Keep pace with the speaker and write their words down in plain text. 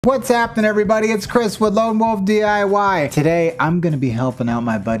What's happening, everybody? It's Chris with Lone Wolf DIY. Today, I'm going to be helping out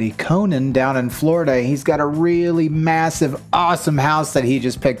my buddy Conan down in Florida. He's got a really massive, awesome house that he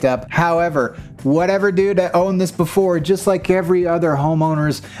just picked up. However, whatever dude that owned this before, just like every other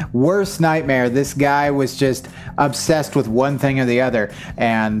homeowner's worst nightmare, this guy was just obsessed with one thing or the other.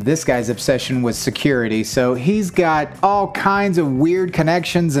 And this guy's obsession was security. So he's got all kinds of weird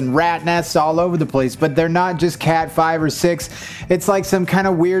connections and rat nests all over the place, but they're not just Cat 5 or 6. It's like some kind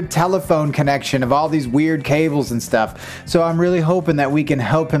of weird telephone connection of all these weird cables and stuff. So I'm really hoping that we can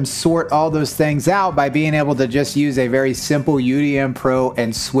help him sort all those things out by being able to just use a very simple UDM Pro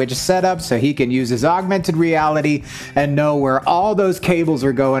and switch setup so he can use his augmented reality and know where all those cables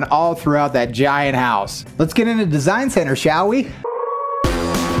are going all throughout that giant house. Let's get into Design Center, shall we?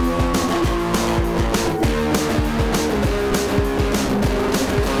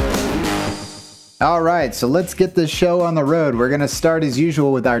 Alright, so let's get this show on the road. We're going to start as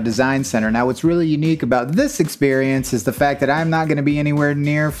usual with our Design Center. Now, what's really unique about this experience is the fact that I'm not going to be anywhere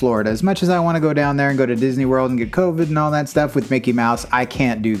near Florida. As much as I want to go down there and go to Disney World and get COVID and all that stuff with Mickey Mouse, I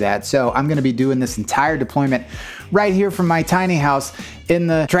can't do that. So I'm going to be doing this entire deployment right here from my tiny house in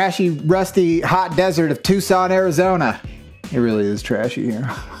the trashy, rusty, hot desert of Tucson, Arizona. It really is trashy here.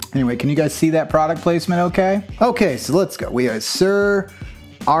 Anyway, can you guys see that product placement okay? Okay, so let's go. We have Sir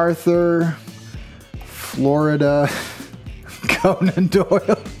Arthur Florida Conan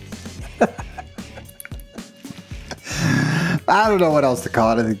Doyle. I don't know what else to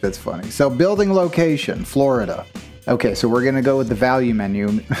call it. I think that's funny. So building location, Florida. Okay, so we're gonna go with the value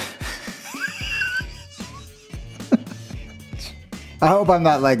menu. I hope I'm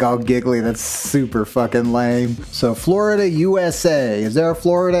not like all giggly. That's super fucking lame. So Florida, USA. Is there a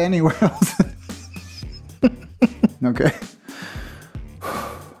Florida anywhere else? Okay.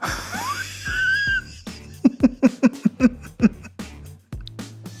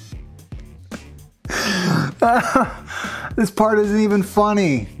 This part isn't even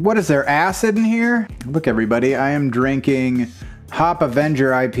funny. What is there, acid in here? Look, everybody, I am drinking Hop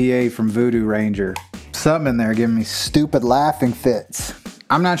Avenger IPA from Voodoo Ranger. Something in there giving me stupid laughing fits.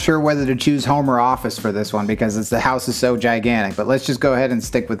 I'm not sure whether to choose home or office for this one because the house is so gigantic, but let's just go ahead and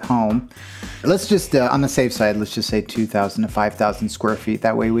stick with home. Let's just, on the safe side, let's just say 2,000 to 5,000 square feet.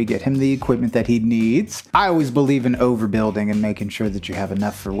 That way we get him the equipment that he needs. I always believe in overbuilding and making sure that you have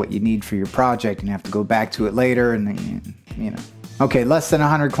enough for what you need for your project and you have to go back to it later and, you know. Okay, less than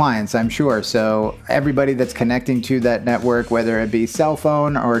 100 clients, I'm sure. So everybody that's connecting to that network, whether it be cell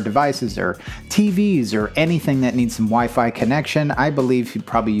phone or devices or TVs or anything that needs some Wi-Fi connection, I believe he'd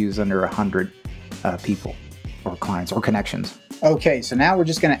probably use under 100 people or clients or connections. Okay, so now we're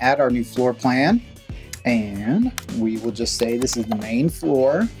just going to add our new floor plan. And we will just say this is the main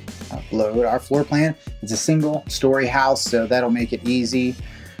floor. Upload our floor plan. It's a single story house, so that'll make it easy.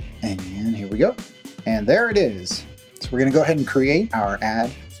 And here we go. And there it is. So we're going to go ahead and create our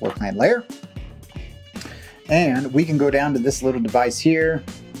add floor plan layer. And we can go down to this little device here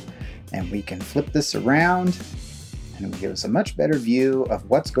and we can flip this around and it will give us a much better view of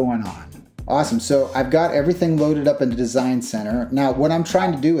what's going on. Awesome. So I've got everything loaded up in the Design Center. Now what I'm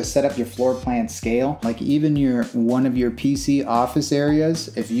trying to do is set up your floor plan scale. Like even one of your PC office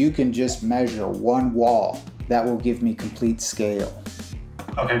areas, if you can just measure one wall, that will give me complete scale.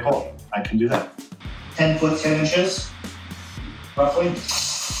 Okay, cool. I can do that. 10 foot 10 inches, roughly.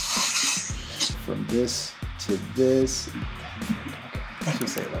 From this to this. Okay, let's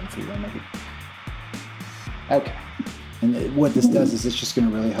just say 11 feet, maybe. Okay. And what this does is it's just going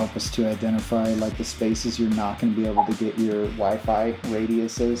to really help us to identify like the spaces you're not going to be able to get your Wi-Fi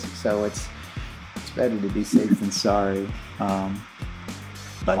radiuses. So it's better to be safe than sorry.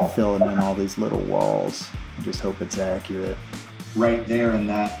 By filling in all these little walls. I just hope it's accurate. Right there in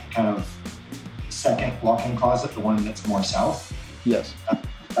that kind of second walk-in closet, the one that's more south. Yes.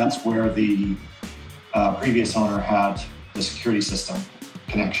 That's where the previous owner had the security system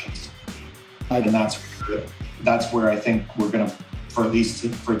connections. And that's where I think we're going to, for at least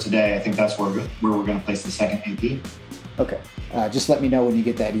for today, I think that's where we're going to place the second AP. Okay. Just let me know when you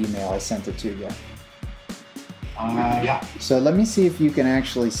get that email. I sent it to you. Yeah. So let me see if you can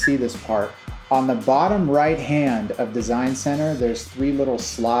actually see this part. On the bottom right hand of Design Center, there's 3 little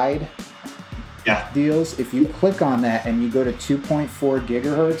slide deals. If you click on that and you go to 2.4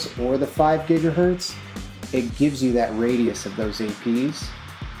 gigahertz or the 5 gigahertz, it gives you that radius of those APs.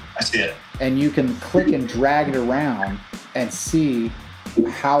 I see it. And you can click and drag it around and see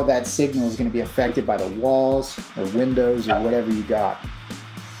how that signal is going to be affected by the walls or windows or whatever you got.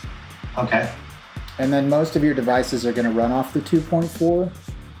 Okay. And then most of your devices are going to run off the 2.4.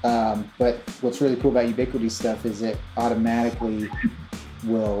 But what's really cool about Ubiquiti stuff is it automatically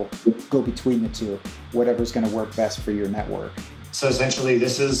will go between the two, whatever's going to work best for your network. So essentially,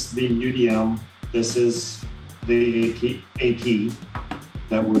 this is the UDM. This is the AP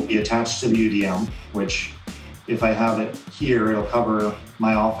that will be attached to the UDM, which if I have it here, it'll cover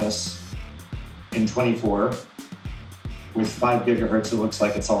my office in 24. With 5 gigahertz, it looks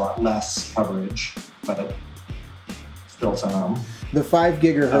like it's a lot less coverage, but still some. The 5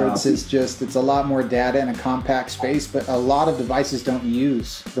 gigahertz is just, it's a lot more data in a compact space, but a lot of devices don't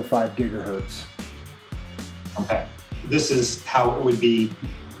use the 5 gigahertz. Okay. This is how it would be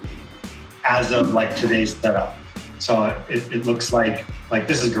as of like today's setup. So it looks like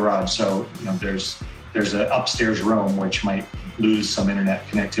this is garage. So, you know, there's an upstairs room, which might lose some internet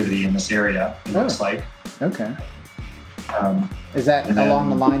connectivity in this area, it looks like. Okay. Is that along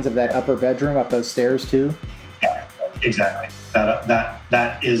the lines of that upper bedroom up those stairs too? Yeah, exactly.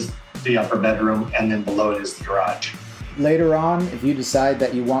 That is the upper bedroom, and then below it is the garage. Later on, if you decide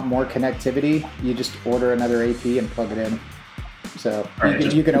that you want more connectivity, you just order another AP and plug it in. So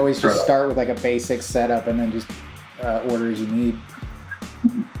you can always just start with like a basic setup and then just order as you need.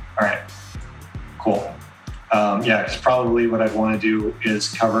 All right, cool. Yeah, because probably what I'd want to do is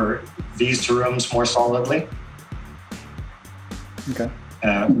cover these 2 rooms more solidly. Okay.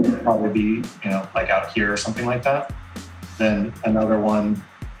 Probably be, you know, like out here or something like that. Then another one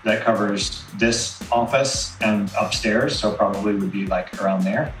that covers this office and upstairs, so probably would be like around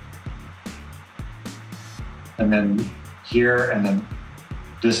there. And then here, and then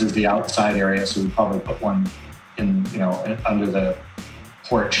this is the outside area, so we'd probably put one in, you know, under the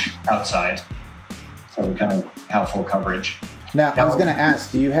porch outside, so we kind of have full coverage. Now, I was going to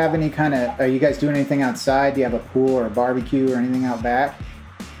ask, do you have any kind of, are you guys doing anything outside? Do you have a pool or a barbecue or anything out back?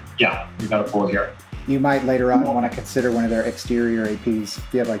 Yeah, we've got a pool here. You might later on want to consider one of their exterior APs.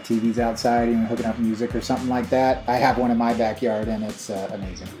 If you have like TVs outside, you know, hooking up music or something like that. I have one in my backyard and it's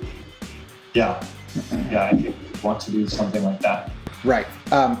amazing. Yeah, yeah, I think we want to do something like that. Right.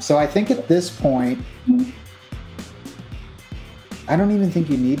 So I think at this point, I don't even think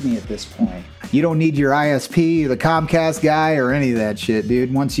you need me at this point. You don't need your ISP, the Comcast guy, or any of that shit,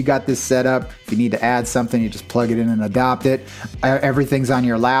 dude. Once you got this set up, if you need to add something, you just plug it in and adopt it. Everything's on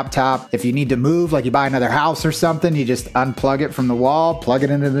your laptop. If you need to move, like you buy another house or something, you just unplug it from the wall, plug it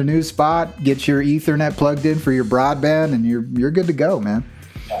into the new spot, get your Ethernet plugged in for your broadband, and you're good to go, man.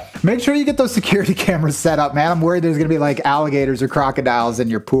 Make sure you get those security cameras set up, man. I'm worried there's going to be like alligators or crocodiles in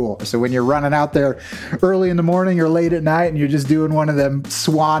your pool. So when you're running out there early in the morning or late at night and you're just doing one of them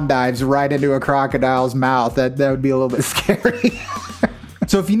swan dives right into a crocodile's mouth, that would be a little bit scary.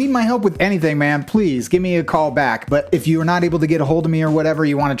 So if you need my help with anything, man, please give me a call back. But if you are not able to get a hold of me or whatever,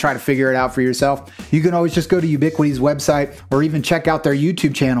 you want to try to figure it out for yourself, you can always just go to Ubiquity's website or even check out their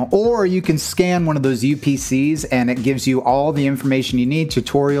YouTube channel, or you can scan one of those UPCs and it gives you all the information you need,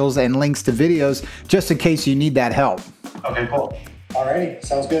 tutorials and links to videos, just in case you need that help. Okay, cool. Alrighty,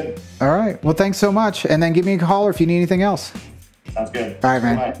 sounds good. All right, well, thanks so much. And then give me a call if you need anything else. Sounds good. All right,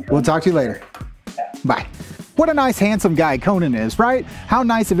 man. We'll talk to you later. Yeah. Bye. What a nice, handsome guy Conan is, right? How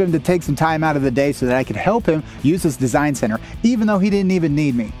nice of him to take some time out of the day so that I could help him use his design center, even though he didn't even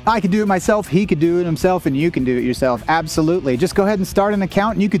need me. I could do it myself, he could do it himself, and you can do it yourself. Absolutely. Just go ahead and start an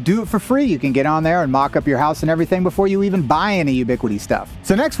account and you could do it for free. You can get on there and mock up your house and everything before you even buy any Ubiquity stuff.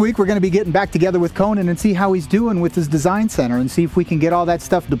 So next week, we're going to be getting back together with Conan and see how he's doing with his design center and see if we can get all that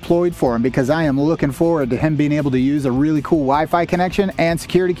stuff deployed for him, because I am looking forward to him being able to use a really cool Wi-Fi connection and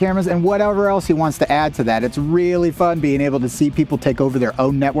security cameras and whatever else he wants to add to that. It's really fun being able to see people take over their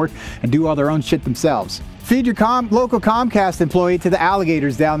own network and do all their own shit themselves. Feed your local Comcast employee to the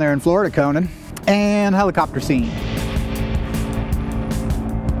alligators down there in Florida, Conan. And helicopter scene.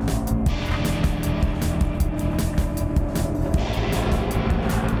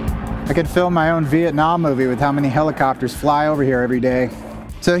 I could film my own Vietnam movie with how many helicopters fly over here every day.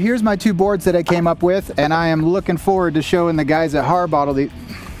 So here's my 2 boards that I came up with, and I am looking forward to showing the guys at Harbottle the...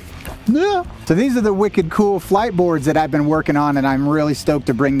 Yeah. So these are the wicked cool flight boards that I've been working on, and I'm really stoked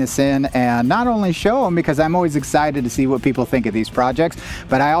to bring this in and not only show them, because I'm always excited to see what people think of these projects,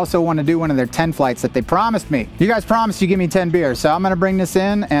 but I also want to do one of their 10 flights that they promised me. You guys promised you give me 10 beers, so I'm going to bring this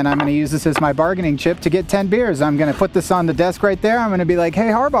in and I'm going to use this as my bargaining chip to get 10 beers. I'm going to put this on the desk right there. I'm going to be like, hey,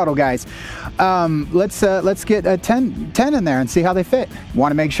 Harbottle guys, let's get a 10 in there and see how they fit.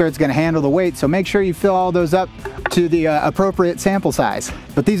 Want to make sure it's going to handle the weight, so make sure you fill all those up to the appropriate sample size.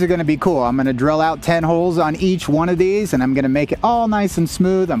 But these are going to be cool. I'm going to drill out 10 holes on each one of these, and I'm going to make it all nice and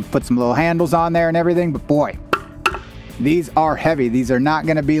smooth. I'm going to put some little handles on there and everything, but boy, these are heavy. These are not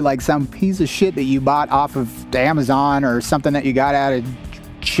going to be like some piece of shit that you bought off of Amazon or something that you got out of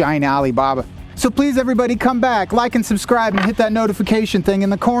China Alibaba. So please, everybody, come back, like and subscribe, and hit that notification thing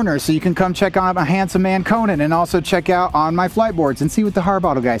in the corner so you can come check out my handsome man Conan, and also check out on my flight boards and see what the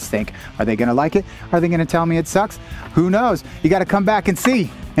Harbottle guys think. Are they going to like it? Are they going to tell me it sucks? Who knows? You got to come back and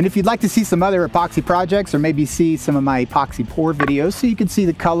see. And if you'd like to see some other epoxy projects, or maybe see some of my epoxy pour videos so you can see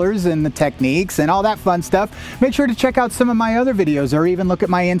the colors and the techniques and all that fun stuff, make sure to check out some of my other videos, or even look at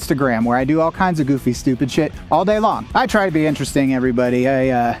my Instagram, where I do all kinds of goofy, stupid shit all day long. I try to be interesting, everybody.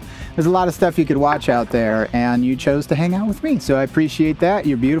 There's a lot of stuff you could watch out there, and you chose to hang out with me, so I appreciate that.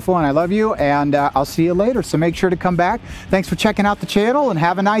 You're beautiful, and I love you, and I'll see you later, so make sure to come back. Thanks for checking out the channel, and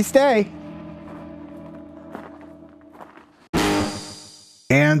have a nice day.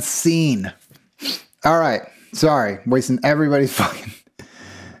 And scene. All right. Sorry. Wasting everybody's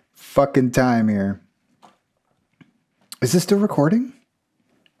fucking time here. Is this still recording?